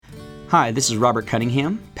Hi, this is Robert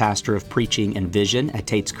Cunningham, pastor of Preaching and Vision at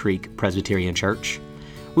Tates Creek Presbyterian Church.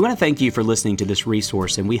 We want to thank you for listening to this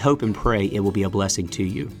resource, and we hope and pray it will be a blessing to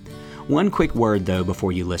you. One quick word, though,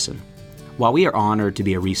 before you listen. While we are honored to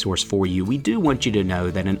be a resource for you, we do want you to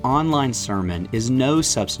know that an online sermon is no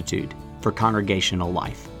substitute for congregational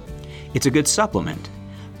life. It's a good supplement,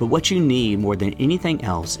 but what you need more than anything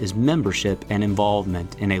else is membership and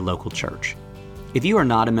involvement in a local church. If you are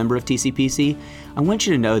not a member of TCPC, I want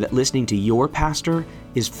you to know that listening to your pastor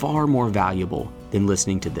is far more valuable than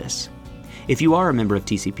listening to this. If you are a member of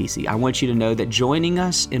TCPC, I want you to know that joining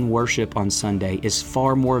us in worship on Sunday is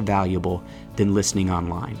far more valuable than listening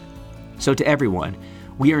online. So to everyone,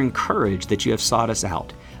 we are encouraged that you have sought us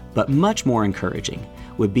out, but much more encouraging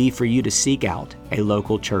would be for you to seek out a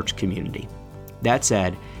local church community. That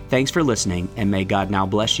said, thanks for listening, and may God now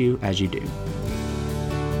bless you as you do.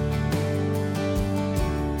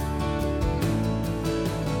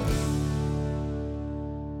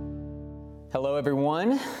 Hello,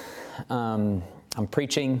 everyone. I'm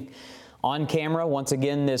preaching on camera once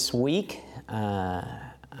again this week.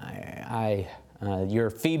 Your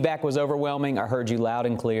feedback was overwhelming. I heard you loud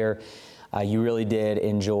and clear. You really did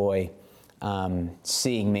enjoy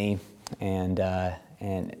seeing me and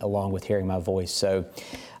along with hearing my voice. So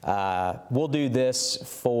we'll do this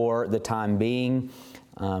for the time being.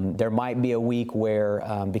 There might be a week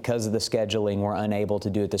where, because of the scheduling, we're unable to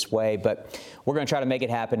do it this way, but we're going to try to make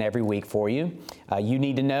it happen every week for you. You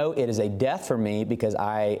need to know it is a death for me because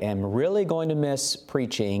I am really going to miss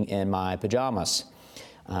preaching in my pajamas.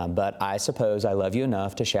 But I suppose I love you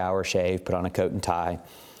enough to shower, shave, put on a coat and tie,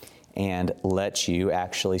 and let you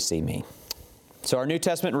actually see me. So our New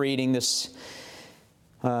Testament reading this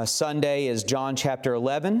Sunday is John chapter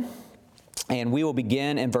 11. And we will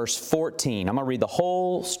begin in verse 14. I'm going to read the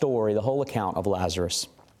whole story, the whole account of Lazarus.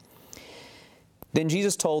 Then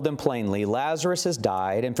Jesus told them plainly, "Lazarus has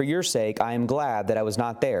died, and for your sake I am glad that I was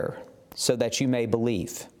not there, so that you may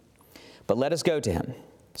believe. But let us go to him."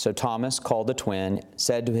 So Thomas, called the twin,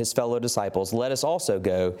 said to his fellow disciples, "Let us also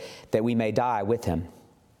go, that we may die with him."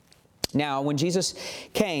 Now, when Jesus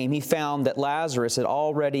came, he found that Lazarus had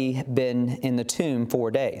already been in the tomb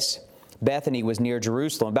 4 days. Bethany was near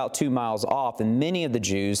Jerusalem, about 2 miles off, and many of the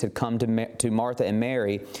Jews had come to Martha and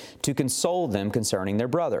Mary to console them concerning their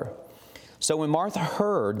brother. So when Martha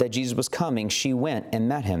heard that Jesus was coming, she went and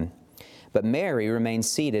met him. But Mary remained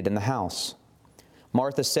seated in the house.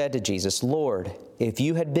 Martha said to Jesus, "Lord, if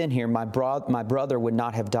you had been here, my brother would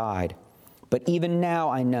not have died. But even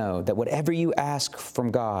now I know that whatever you ask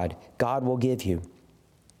from God, God will give you."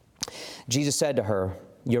 Jesus said to her,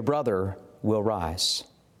 "Your brother will rise."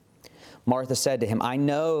 Martha said to him, "I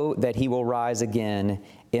know that he will rise again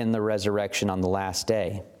in the resurrection on the last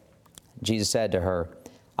day." Jesus said to her,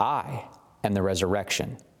 "I am the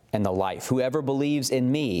resurrection and the life. Whoever believes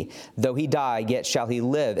in me, though he die, yet shall he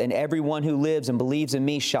live. And everyone who lives and believes in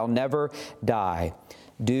me shall never die.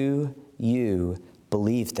 Do you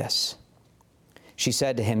believe this?" She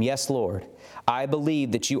said to him, "Yes, Lord. I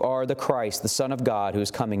believe that you are the Christ, the Son of God, who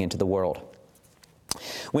is coming into the world."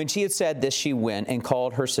 When she had said this, she went and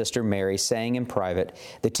called her sister Mary, saying in private,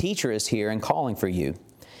 "The teacher is here and calling for you."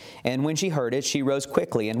 And when she heard it, she rose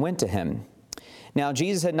quickly and went to him. Now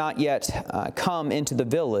Jesus had not yet come into the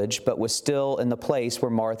village, but was still in the place where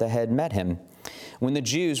Martha had met him. When the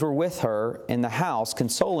Jews were with her in the house,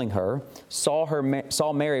 consoling her,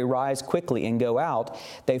 saw Mary rise quickly and go out,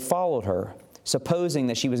 they followed her, supposing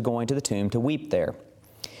that she was going to the tomb to weep there.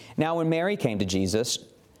 Now when Mary came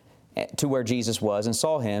to where Jesus was and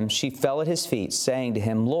saw him, she fell at his feet, saying to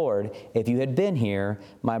him, "Lord, if you had been here,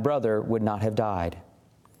 my brother would not have died."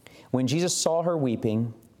 When Jesus saw her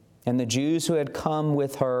weeping, and the Jews who had come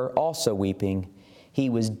with her also weeping, he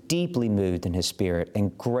was deeply moved in his spirit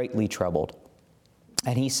and greatly troubled.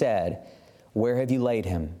 And he said, "Where have you laid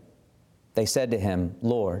him?" They said to him,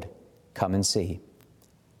 "Lord, come and see."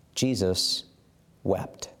 Jesus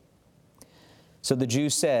wept. So the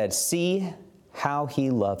Jews said, "See how he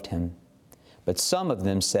loved him." But some of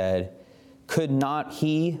them said, "Could not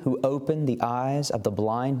he who opened the eyes of the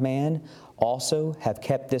blind man also have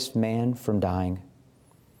kept this man from dying?"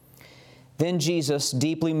 Then Jesus,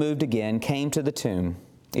 deeply moved again, came to the tomb.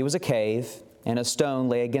 It was a cave, and a stone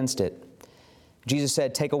lay against it. Jesus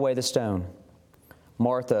said, "Take away the stone."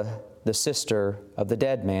 Martha, the sister of the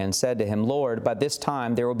dead man, said to him, "Lord, by this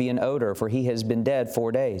time there will be an odor, for he has been dead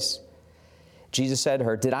 4 days." Jesus said to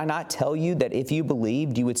her, "Did I not tell you that if you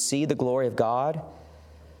believed, you would see the glory of God?"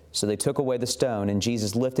 So they took away the stone, and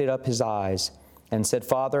Jesus lifted up his eyes and said,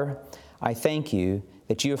 "Father, I thank you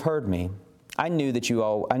that you have heard me. I knew that you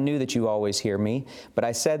always hear me, but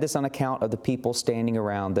I said this on account of the people standing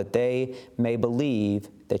around, that they may believe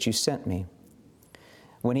that you sent me."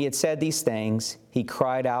 When he had said these things, he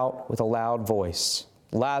cried out with a loud voice,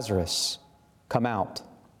 "Lazarus, come out."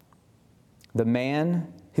 The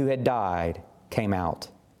man who had died came out,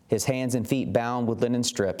 his hands and feet bound with linen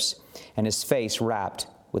strips, and his face wrapped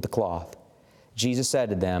with a cloth. Jesus said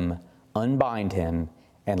to them, "Unbind him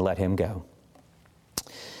and let him go."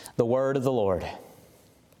 The word of the Lord.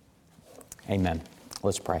 Amen.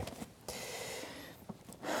 Let's pray.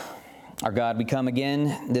 Our God, we come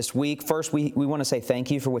again this week. First, we want to say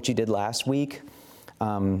thank you for what you did last week.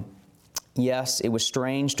 Yes, it was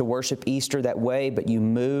strange to worship Easter that way, but you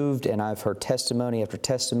moved, and I've heard testimony after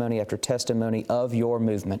testimony after testimony of your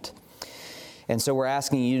movement. And so we're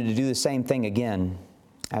asking you to do the same thing again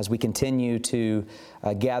as we continue to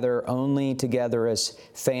gather only together as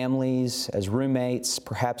families, as roommates,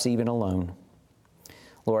 perhaps even alone.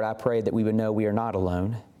 Lord, I pray that we would know we are not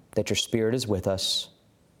alone, that your Spirit is with us,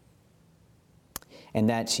 and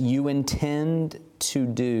that you intend to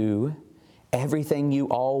do everything you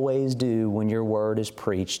always do when your word is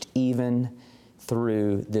preached, even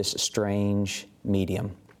through this strange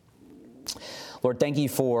medium. Lord, thank you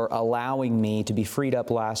for allowing me to be freed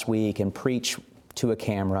up last week and preach to a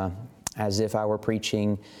camera as if I were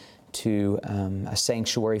preaching to a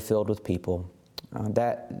sanctuary filled with people.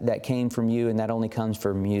 That came from you, and that only comes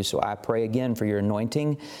from you. So I pray again for your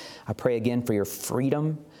anointing. I pray again for your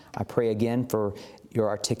freedom. I pray again for your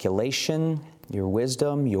articulation, your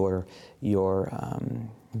wisdom, your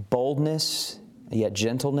boldness, yet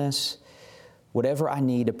gentleness. Whatever I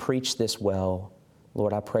need to preach this well,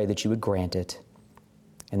 Lord, I pray that you would grant it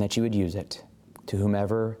and that you would use it to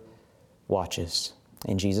whomever watches.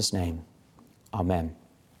 In Jesus' name, amen.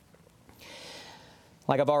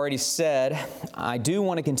 Like I've already said, I do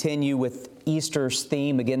want to continue with Easter's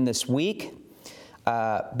theme again this week.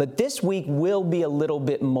 But this week will be a little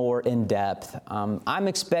bit more in depth. I'm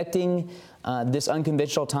expecting this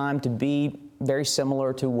unconventional time to be very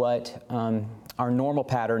similar to what our normal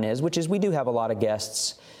pattern is, which is we do have a lot of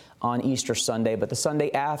guests on Easter Sunday, but the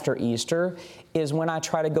Sunday after Easter is when I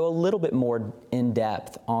try to go a little bit more in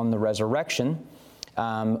depth on the resurrection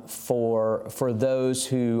for those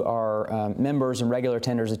who are members and regular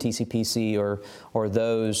attenders of TCPC or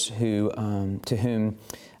those who to whom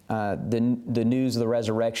the news of the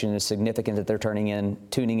resurrection is significant, that they're tuning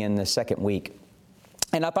in the second week.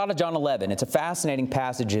 And I thought of John 11. It's a fascinating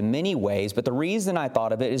passage in many ways, but the reason I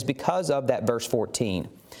thought of it is because of that verse 14,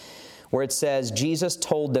 where it says, Jesus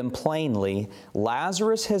told them plainly,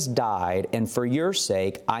 "Lazarus has died, and for your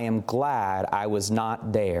sake I am glad I was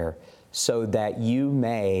not there, so that you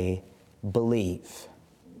may believe."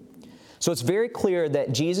 So it's very clear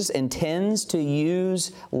that Jesus intends to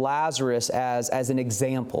use Lazarus as an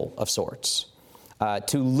example of sorts,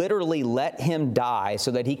 to literally let him die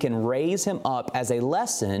so that he can raise him up as a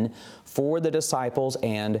lesson for the disciples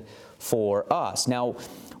and for us. Now,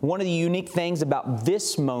 one of the unique things about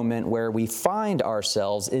this moment where we find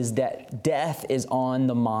ourselves is that death is on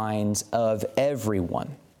the minds of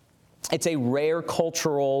everyone. It's a rare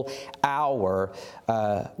cultural hour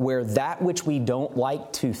where that which we don't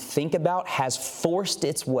like to think about has forced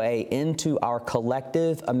its way into our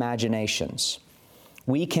collective imaginations.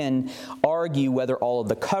 We can argue whether all of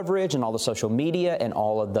the coverage and all the social media and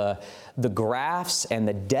all of the graphs and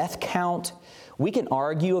the death count, we can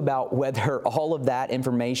argue about whether all of that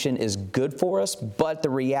information is good for us, but the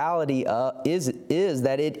reality is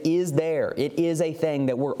that it is there. It is a thing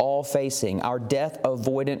that we're all facing. Our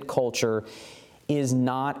death-avoidant culture is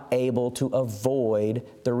not able to avoid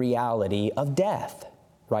the reality of death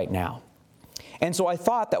right now. And so I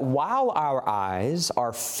thought that while our eyes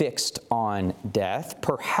are fixed on death,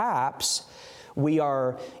 perhaps we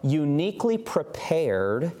are uniquely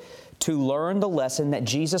prepared to learn the lesson that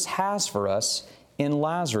Jesus has for us in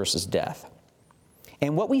Lazarus' death.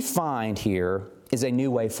 And what we find here is a new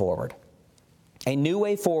way forward. A new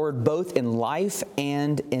way forward both in life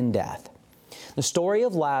and in death. The story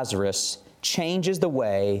of Lazarus changes the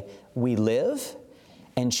way we live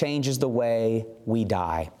and changes the way we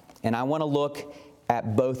die. And I want to look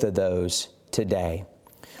at both of those today.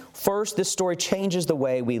 First, this story changes the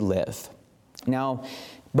way we live. Now,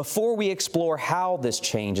 before we explore how this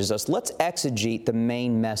changes us, let's exegete the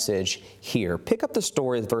main message here. Pick up the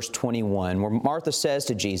story of verse 21, where Martha says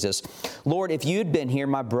to Jesus, "Lord, if you'd been here,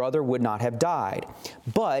 my brother would not have died.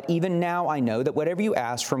 But even now I know that whatever you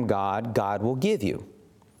ask from God, God will give you."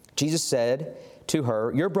 Jesus said to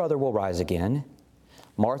her, "Your brother will rise again."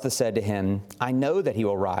 Martha said to him, "I know that he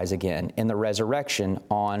will rise again in the resurrection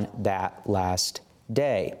on that last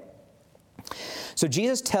day." So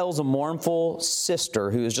Jesus tells a mournful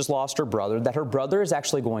sister who has just lost her brother that her brother is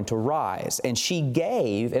actually going to rise. And she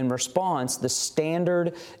gave, in response, the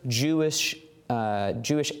standard Jewish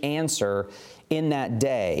answer in that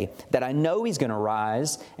day, that I know he's going to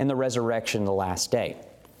rise in the resurrection the last day.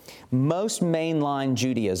 Most mainline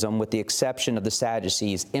Judaism, with the exception of the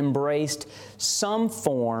Sadducees, embraced some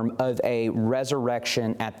form of a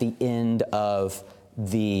resurrection at the end of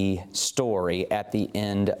the story, at the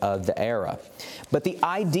end of the era. But the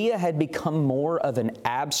idea had become more of an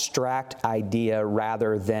abstract idea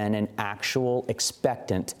rather than an actual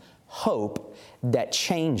expectant hope that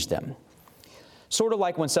changed them. Sort of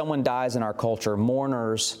like when someone dies in our culture,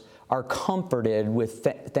 mourners are comforted with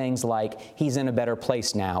things like, he's in a better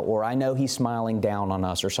place now, or I know he's smiling down on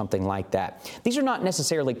us, or something like that. These are not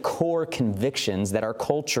necessarily core convictions that our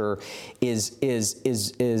culture is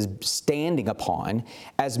standing upon,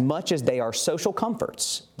 as much as they are social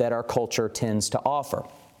comforts that our culture tends to offer.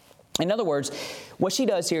 In other words, what she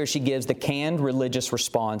does here is she gives the canned religious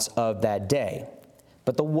response of that day.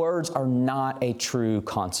 But the words are not a true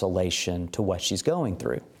consolation to what she's going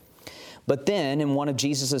through. But then, in one of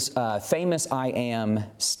Jesus' famous I am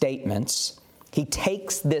statements, he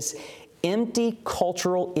takes this empty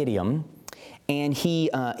cultural idiom and he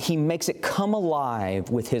makes it come alive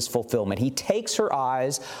with his fulfillment. He takes her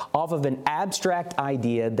eyes off of an abstract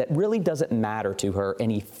idea that really doesn't matter to her,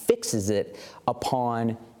 and he fixes it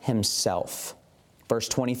upon himself. Verse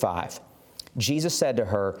 25, Jesus said to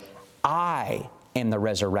her, I am the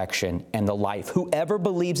resurrection and the life. Whoever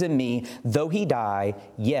believes in me, though he die,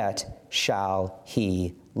 yet shall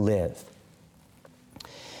he live.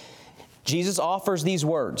 Jesus offers these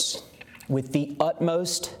words with the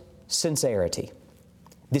utmost sincerity.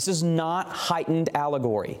 This is not heightened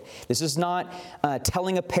allegory. This is not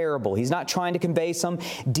telling a parable. He's not trying to convey some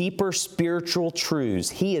deeper spiritual truths.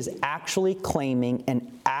 He is actually claiming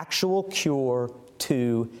an actual cure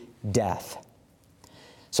to death.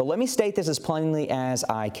 So let me state this as plainly as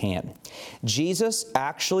I can. Jesus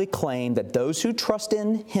actually claimed that those who trust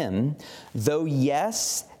in Him, though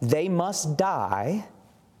yes, they must die,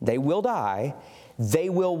 they will die, they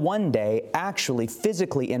will one day actually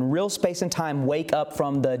physically in real space and time wake up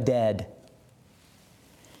from the dead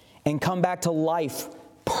and come back to life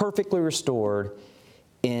perfectly restored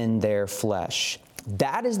in their flesh.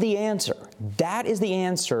 That is the answer. That is the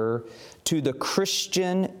answer to the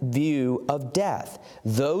Christian view of death.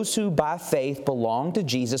 Those who by faith belong to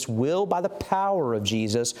Jesus will, by the power of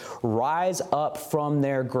Jesus, rise up from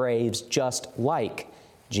their graves just like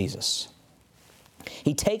Jesus.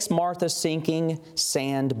 He takes Martha's sinking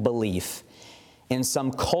sand belief in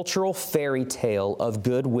some cultural fairy tale of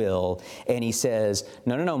goodwill, and he says,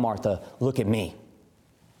 No, Martha, look at me.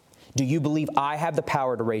 Do you believe I have the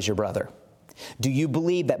power to raise your brother? Do you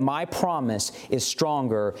believe that my promise is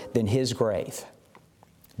stronger than his grave?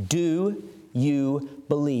 Do you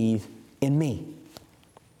believe in me?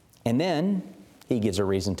 And then he gives a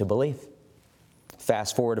reason to believe.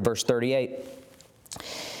 Fast forward to verse 38.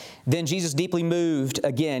 Then Jesus, deeply moved,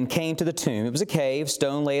 again came to the tomb. It was a cave,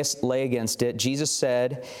 stone lay against it. Jesus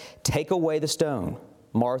said, Take away the stone.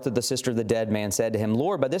 Martha, the sister of the dead man, said to him,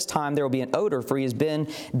 Lord, by this time there will be an odor, for he has been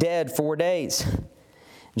dead 4 days.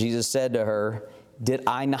 Jesus said to her, Did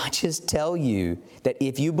I not just tell you that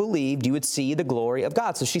if you believed, you would see the glory of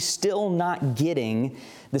God? So she's still not getting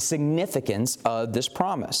the significance of this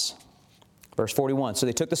promise. Verse 41, so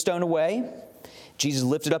they took the stone away. Jesus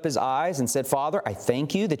lifted up his eyes and said, Father, I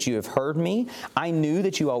thank you that you have heard me. I knew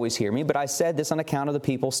that you always hear me, but I said this on account of the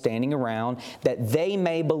people standing around, that they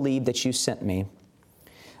may believe that you sent me.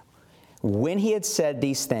 When he had said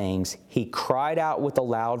these things, he cried out with a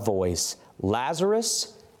loud voice,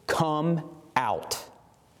 Lazarus, come out.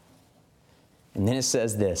 And then it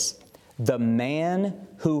says this, the man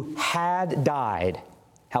who had died,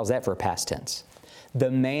 how's that for a past tense?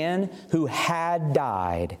 The man who had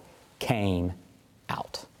died came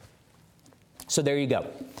out. So there you go.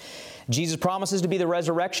 Jesus promises to be the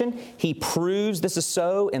resurrection. He proves this is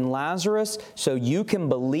so in Lazarus, so you can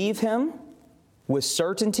believe him with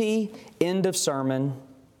certainty. End of sermon.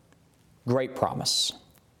 Great promise.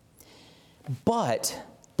 But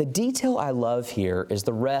the detail I love here is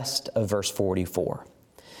the rest of verse 44.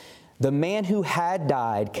 The man who had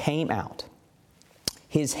died came out,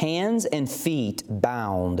 his hands and feet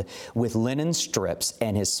bound with linen strips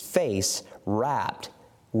and his face wrapped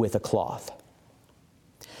with a cloth.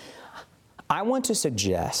 I want to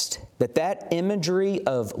suggest that imagery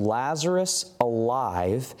of Lazarus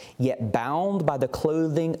alive, yet bound by the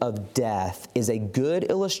clothing of death, is a good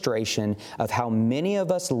illustration of how many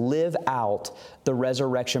of us live out the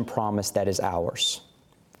resurrection promise that is ours.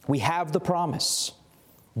 We have the promise,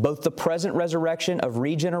 both the present resurrection of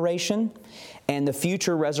regeneration and the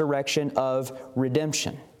future resurrection of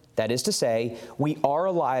redemption. That is to say, we are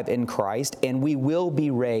alive in Christ and we will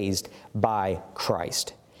be raised by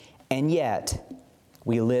Christ. And yet,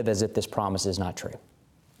 we live as if this promise is not true.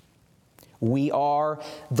 We are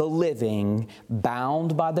the living,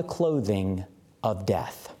 bound by the clothing of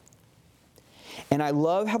death. And I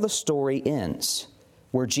love how the story ends,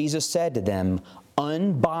 where Jesus said to them,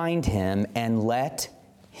 "Unbind him and let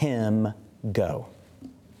him go."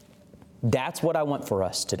 That's what I want for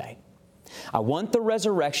us today. I want the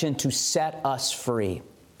resurrection to set us free.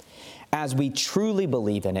 As we truly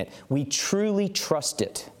believe in it, we truly trust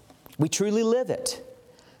it, we truly live it.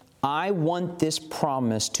 I want this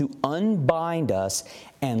promise to unbind us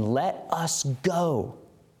and let us go,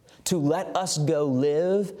 to let us go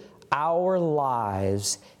live our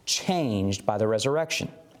lives changed by the resurrection.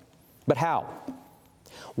 But how?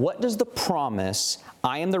 What does the promise,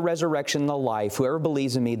 "I am the resurrection and the life, whoever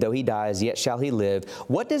believes in me, though he dies, yet shall he live,"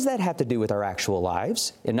 what does that have to do with our actual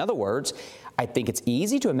lives? In other words, I think it's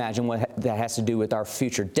easy to imagine what that has to do with our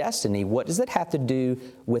future destiny. What does it have to do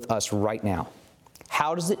with us right now?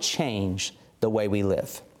 How does it change the way we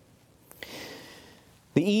live?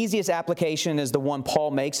 The easiest application is the one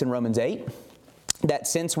Paul makes in Romans 8, that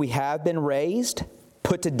since we have been raised,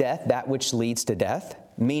 put to death that which leads to death,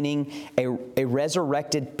 meaning a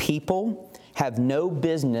resurrected people have no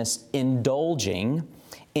business indulging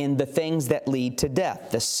in the things that lead to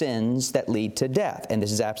death, the sins that lead to death. And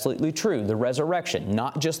this is absolutely true. The resurrection,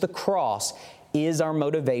 not just the cross, is our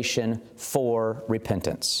motivation for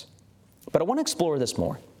repentance. But I want to explore this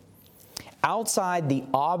more. Outside the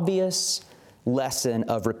obvious lesson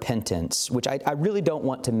of repentance, which I really don't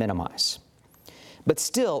want to minimize, but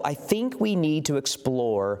still, I think we need to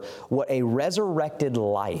explore what a resurrected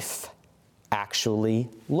life actually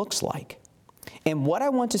looks like. And what I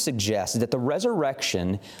want to suggest is that the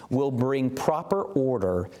resurrection will bring proper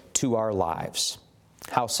order to our lives.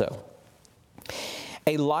 How so?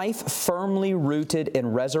 A life firmly rooted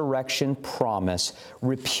in resurrection promise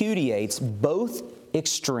repudiates both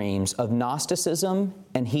extremes of Gnosticism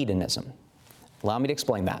and hedonism. Allow me to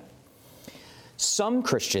explain that. Some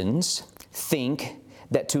Christians think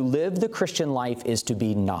that to live the Christian life is to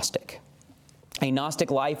be Gnostic. A Gnostic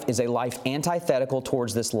life is a life antithetical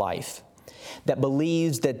towards this life, that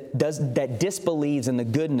disbelieves in the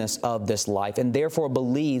goodness of this life, and therefore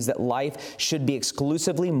believes that life should be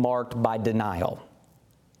exclusively marked by denial,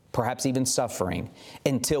 perhaps even suffering,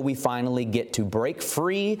 until we finally get to break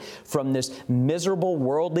free from this miserable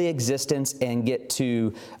worldly existence and get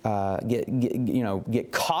to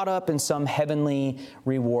get caught up in some heavenly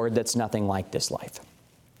reward that's nothing like this life.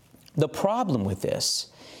 The problem with this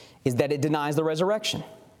is that it denies the resurrection,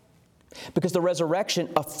 because the resurrection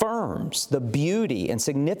affirms the beauty and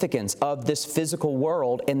significance of this physical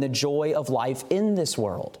world and the joy of life in this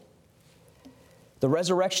world. The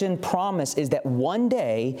resurrection promise is that one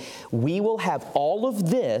day we will have all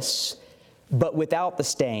of this, but without the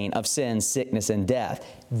stain of sin, sickness, and death.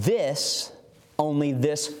 Only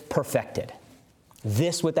this perfected.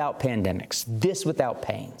 This without pandemics. This without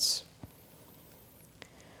pains.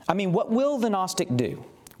 I mean, what will the Gnostic do?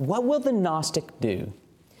 What will the Gnostic do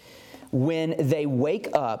when they wake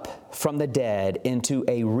up from the dead into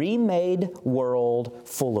a remade world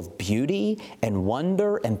full of beauty and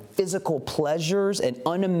wonder and physical pleasures and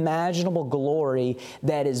unimaginable glory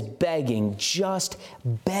that is just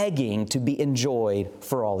begging to be enjoyed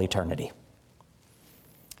for all eternity?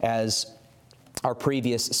 As our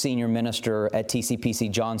previous senior minister at TCPC,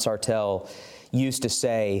 John Sartell, used to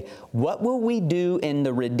say, what will we do in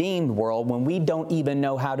the redeemed world when we don't even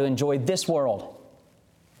know how to enjoy this world?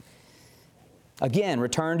 Again,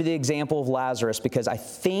 return to the example of Lazarus, because I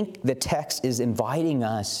think the text is inviting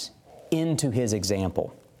us into his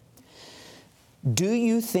example. Do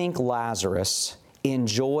you think Lazarus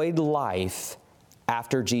enjoyed life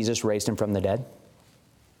after Jesus raised him from the dead?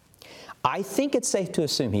 I think it's safe to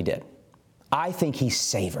assume he did. I think he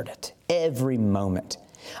savored it every moment.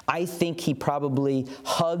 I think he probably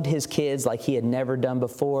hugged his kids like he had never done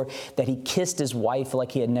before, that he kissed his wife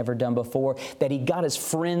like he had never done before, that he got his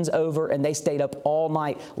friends over and they stayed up all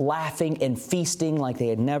night laughing and feasting like they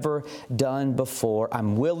had never done before.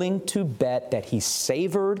 I'm willing to bet that he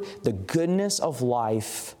savored the goodness of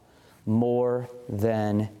life more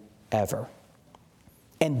than ever.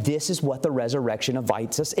 And this is what the resurrection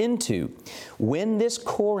invites us into. When this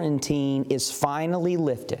quarantine is finally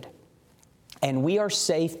lifted, and we are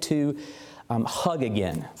safe to hug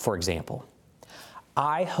again, for example,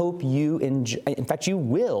 I hope you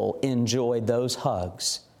will enjoy those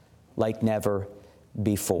hugs like never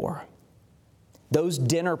before. Those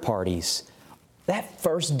dinner parties, that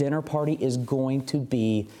first dinner party is going to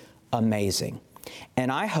be amazing.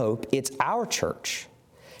 And I hope it's our church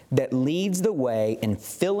that leads the way in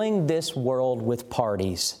filling this world with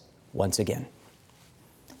parties once again.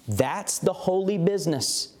 That's the holy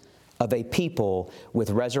business of a people with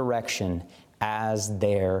resurrection as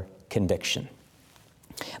their conviction.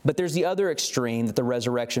 But there's the other extreme that the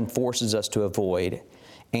resurrection forces us to avoid.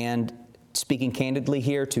 And speaking candidly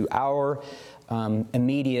here to our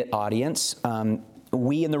immediate audience,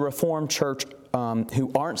 we in the Reformed Church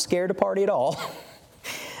who aren't scared to party at all,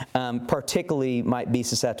 particularly might be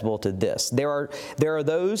susceptible to this. There are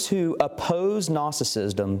those who oppose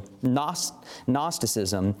Gnosticism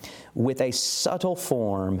with a subtle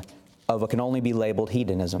form of what can only be labeled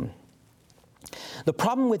hedonism. The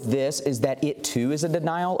problem with this is that it too is a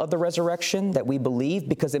denial of the resurrection that we believe,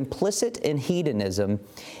 because implicit in hedonism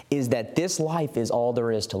is that this life is all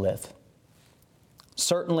there is to live.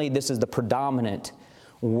 Certainly, this is the predominant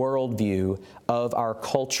worldview of our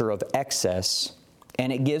culture of excess,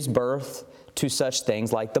 and it gives birth to such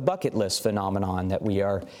things like the bucket list phenomenon that we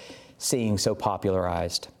are seeing so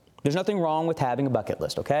popularized. There's nothing wrong with having a bucket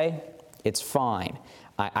list, okay? It's fine.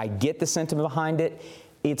 I get the sentiment behind it.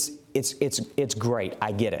 It's great.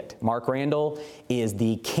 I get it. Mark Randall is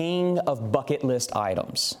the king of bucket list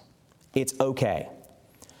items. It's okay.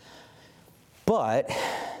 But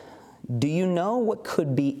do you know what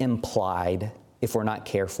could be implied if we're not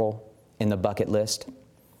careful in the bucket list?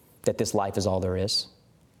 That this life is all there is.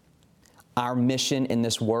 Our mission in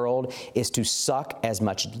this world is to suck as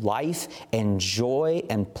much life and joy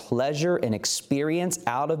and pleasure and experience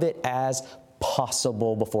out of it as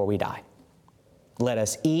possible before we die. Let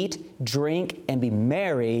us eat, drink, and be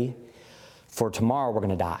merry, for tomorrow we're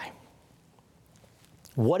going to die.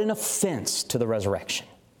 What an offense to the resurrection.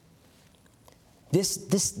 This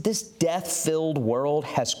death-filled world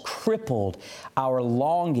has crippled our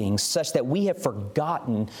longings such that we have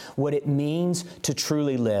forgotten what it means to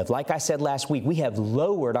truly live. Like I said last week, we have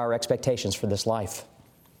lowered our expectations for this life.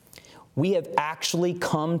 We have actually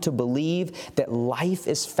come to believe that life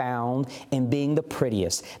is found in being the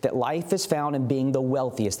prettiest, that life is found in being the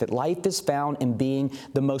wealthiest, that life is found in being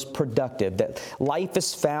the most productive, that life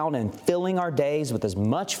is found in filling our days with as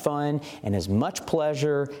much fun and as much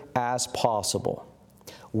pleasure as possible.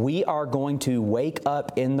 We are going to wake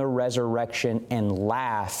up in the resurrection and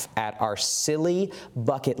laugh at our silly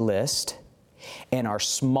bucket list and our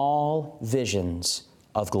small visions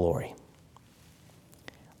of glory.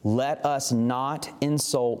 Let us not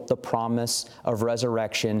insult the promise of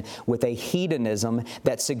resurrection with a hedonism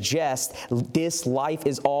that suggests this life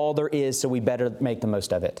is all there is, so we better make the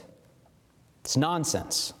most of it. It's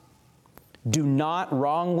nonsense. Do not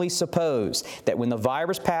wrongly suppose that when the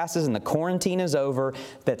virus passes and the quarantine is over,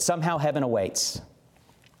 that somehow heaven awaits.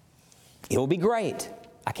 It will be great.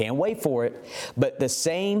 I can't wait for it. But the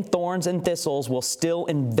same thorns and thistles will still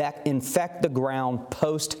infect the ground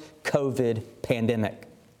post-COVID pandemic.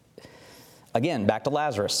 Again, back to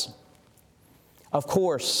Lazarus. Of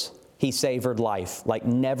course, he savored life like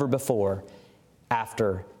never before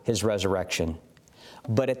after his resurrection.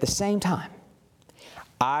 But at the same time,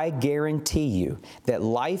 I guarantee you that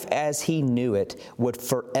life as he knew it would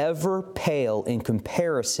forever pale in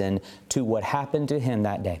comparison to what happened to him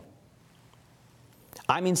that day.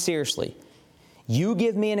 I mean, seriously, you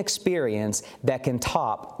give me an experience that can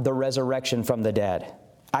top the resurrection from the dead.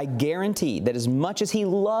 I guarantee that as much as he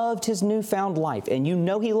loved his newfound life, and you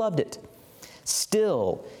know he loved it,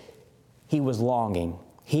 still he was longing,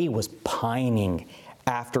 he was pining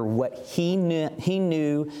after what he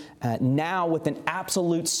knew now with an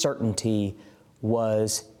absolute certainty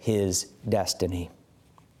was his destiny.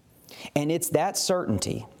 And it's that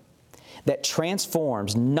certainty that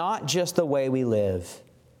transforms not just the way we live,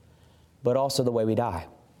 but also the way we die.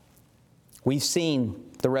 We've seen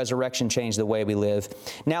the resurrection change the way we live.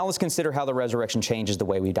 Now let's consider how the resurrection changes the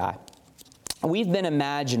way we die. We've been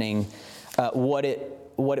imagining what it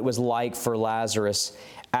was like for Lazarus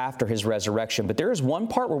after his resurrection, but there is one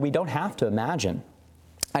part where we don't have to imagine.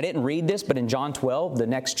 I didn't read this, but in John 12, the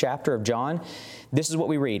next chapter of John, this is what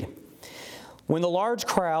we read. When the large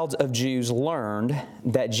crowds of Jews learned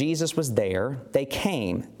that Jesus was there, they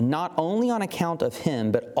came, not only on account of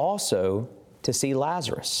him, but also to see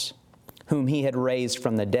Lazarus, whom he had raised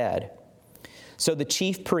from the dead. So the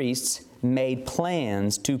chief priests made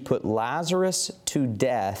plans to put Lazarus to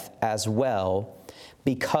death as well,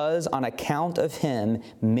 because on account of him,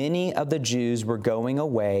 many of the Jews were going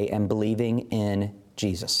away and believing in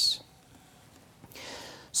Jesus.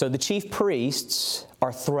 So the chief priests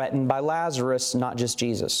are threatened by Lazarus, not just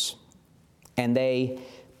Jesus. and they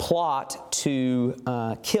plot to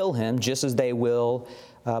kill him just as they will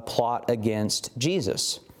plot against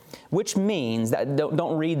Jesus. Which means that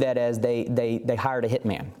don't read that as they hired a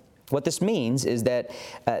hitman. What this means is that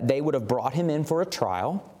they would have brought him in for a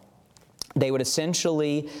trial. They would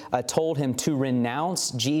essentially told him to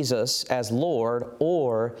renounce Jesus as Lord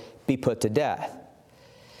or be put to death.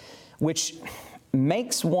 Which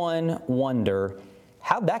makes one wonder,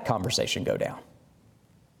 how'd that conversation go down?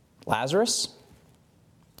 Lazarus,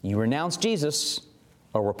 you renounce Jesus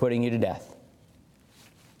or we're putting you to death.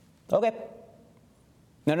 Okay.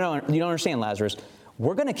 No, you don't understand, Lazarus.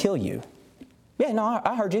 We're going to kill you. Yeah, no,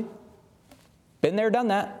 I heard you. Been there, done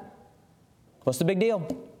that. What's the big deal?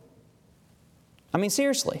 I mean,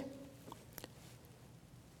 seriously.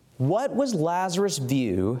 What was Lazarus'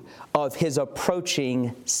 view of his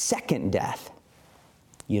approaching second death?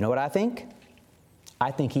 You know what I think?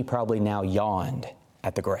 I think he probably now yawned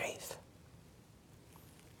at the grave.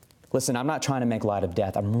 Listen, I'm not trying to make light of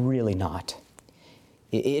death. I'm really not.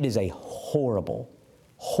 It is a horrible,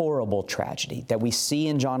 horrible tragedy that we see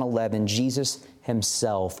in John 11, Jesus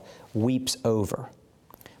himself weeps over.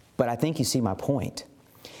 But I think you see my point.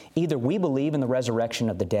 Either we believe in the resurrection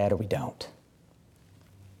of the dead or we don't.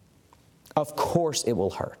 Of course it will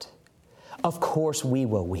hurt. Of course we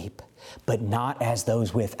will weep, but not as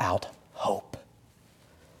those without hope.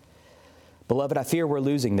 Beloved, I fear we're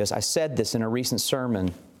losing this. I said this in a recent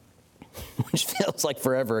sermon, which feels like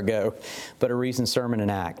forever ago, but a recent sermon in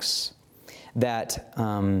Acts, that, you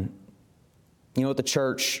know what the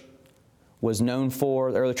church was known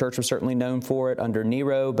for? The early church was certainly known for it under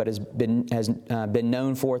Nero, but has been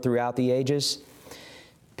known for throughout the ages.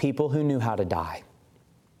 People who knew how to die.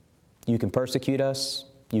 You can persecute us,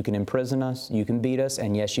 you can imprison us, you can beat us,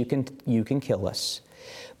 and yes, you can kill us.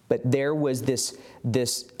 But there was this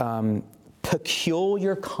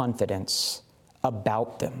peculiar confidence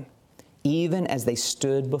about them, even as they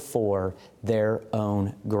stood before their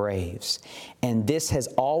own graves. And this has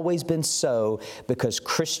always been so because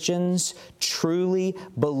Christians truly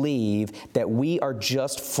believe that we are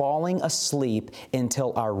just falling asleep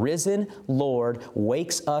until our risen Lord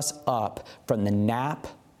wakes us up from the nap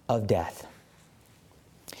of death.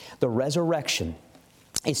 The resurrection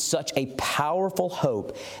is such a powerful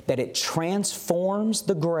hope that it transforms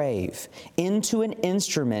the grave into an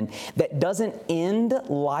instrument that doesn't end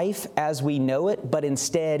life as we know it, but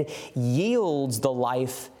instead yields the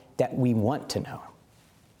life that we want to know.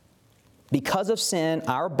 Because of sin,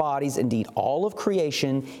 our bodies, indeed all of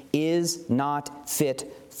creation, is not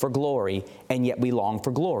fit for glory, and yet we long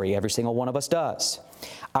for glory. Every single one of us does.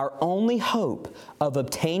 Our only hope of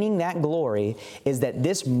obtaining that glory is that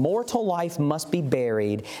this mortal life must be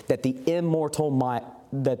buried, that the immortal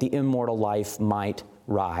life might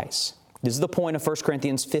rise. This is the point of 1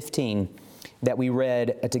 Corinthians 15 that we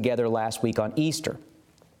read together last week on Easter.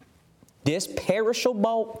 This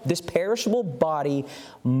perishable body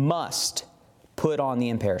must put on the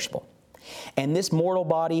imperishable, and this mortal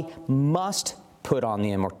body must put on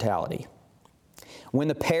the immortality. When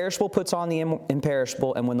the perishable puts on the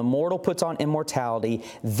imperishable, and when the mortal puts on immortality,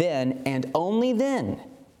 then and only then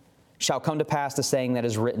shall come to pass the saying that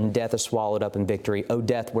is written, death is swallowed up in victory. O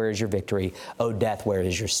death, where is your victory? O death, where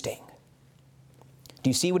is your sting? Do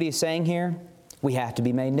you see what he's saying here? We have to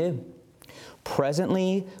be made new.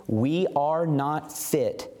 Presently, we are not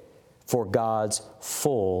fit for God's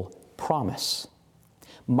full promise.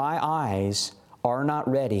 My eyes are not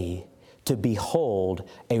ready to behold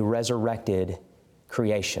a resurrected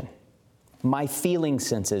creation. My feeling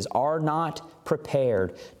senses are not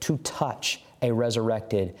prepared to touch a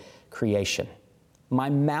resurrected creation. My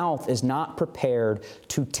mouth is not prepared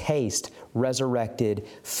to taste resurrected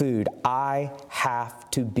food. I have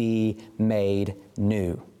to be made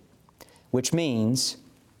new, which means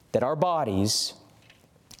that our bodies,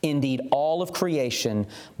 indeed all of creation,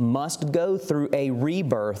 must go through a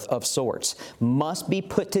rebirth of sorts, must be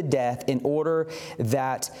put to death in order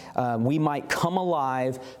that we might come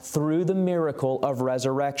alive through the miracle of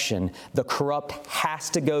resurrection. The corrupt has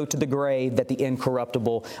to go to the grave that the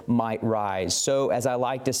incorruptible might rise. So, as I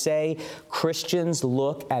like to say, Christians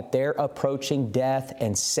look at their approaching death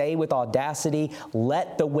and say with audacity,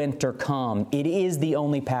 let the winter come. It is the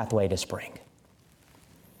only pathway to spring.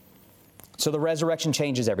 So the resurrection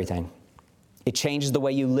changes everything. It changes the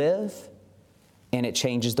way you live, and it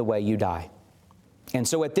changes the way you die. And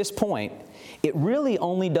so at this point, it really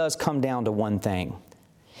only does come down to one thing.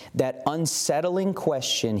 That unsettling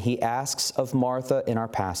question he asks of Martha in our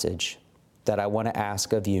passage that I want to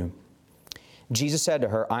ask of you. Jesus said to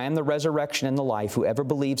her, I am the resurrection and the life. Whoever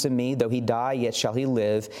believes in me, though he die, yet shall he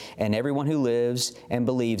live. And everyone who lives and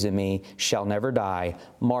believes in me shall never die.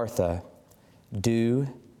 Martha, do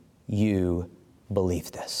you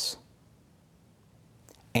believe this?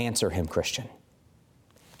 Answer him, Christian.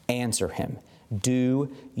 Answer him.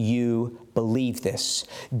 Do you believe this?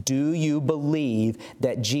 Do you believe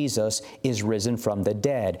that Jesus is risen from the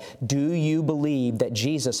dead? Do you believe that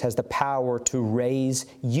Jesus has the power to raise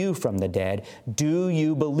you from the dead? Do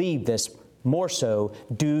you believe this? More so,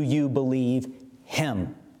 do you believe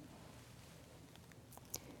Him?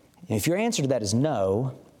 And if your answer to that is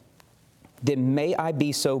no, then may I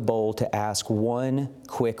be so bold to ask one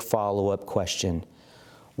quick follow-up question.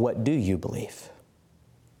 What do you believe?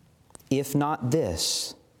 If not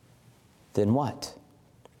this, then what?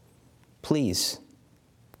 Please,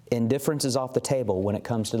 indifference is off the table when it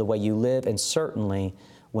comes to the way you live, and certainly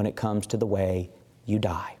when it comes to the way you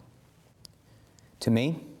die. To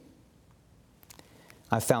me,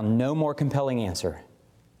 I've found no more compelling answer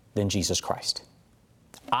than Jesus Christ.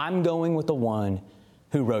 I'm going with the one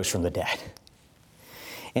who rose from the dead.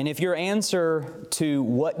 And if your answer to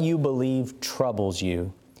what you believe troubles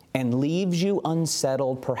you, and leaves you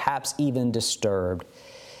unsettled, perhaps even disturbed,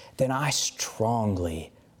 then I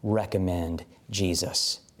strongly recommend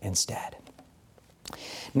Jesus instead.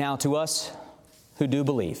 Now, to us who do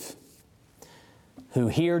believe, who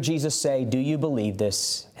hear Jesus say, do you believe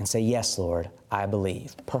this? And say, yes, Lord, I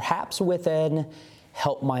believe. Perhaps with an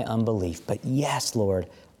help my unbelief, but yes, Lord,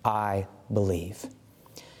 I believe.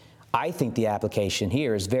 I think the application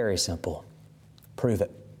here is very simple. Prove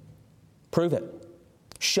it. Prove it.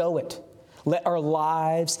 Show it. Let our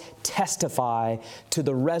lives testify to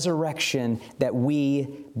the resurrection that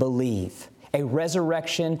we believe. A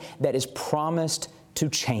resurrection that is promised to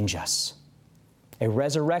change us. A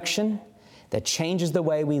resurrection that changes the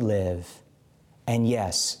way we live. And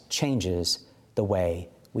yes, changes the way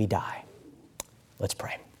we die. Let's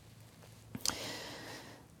pray.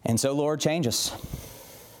 And so, Lord, change us.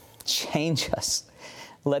 Change us.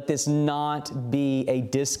 Let this not be a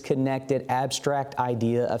disconnected, abstract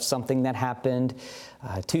idea of something that happened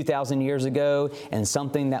 2,000 years ago and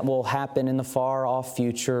something that will happen in the far-off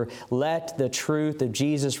future. Let the truth of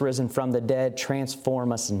Jesus risen from the dead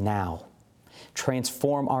transform us now.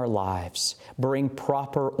 Transform our lives. Bring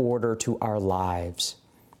proper order to our lives.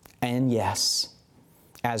 And yes,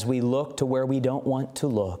 as we look to where we don't want to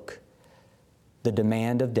look, the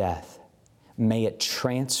demand of death, may it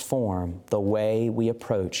transform the way we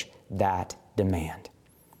approach that demand.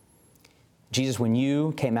 Jesus, when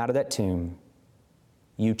you came out of that tomb,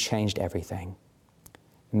 you changed everything.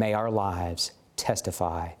 May our lives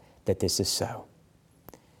testify that this is so.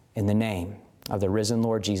 In the name of the risen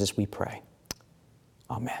Lord Jesus, we pray.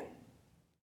 Amen.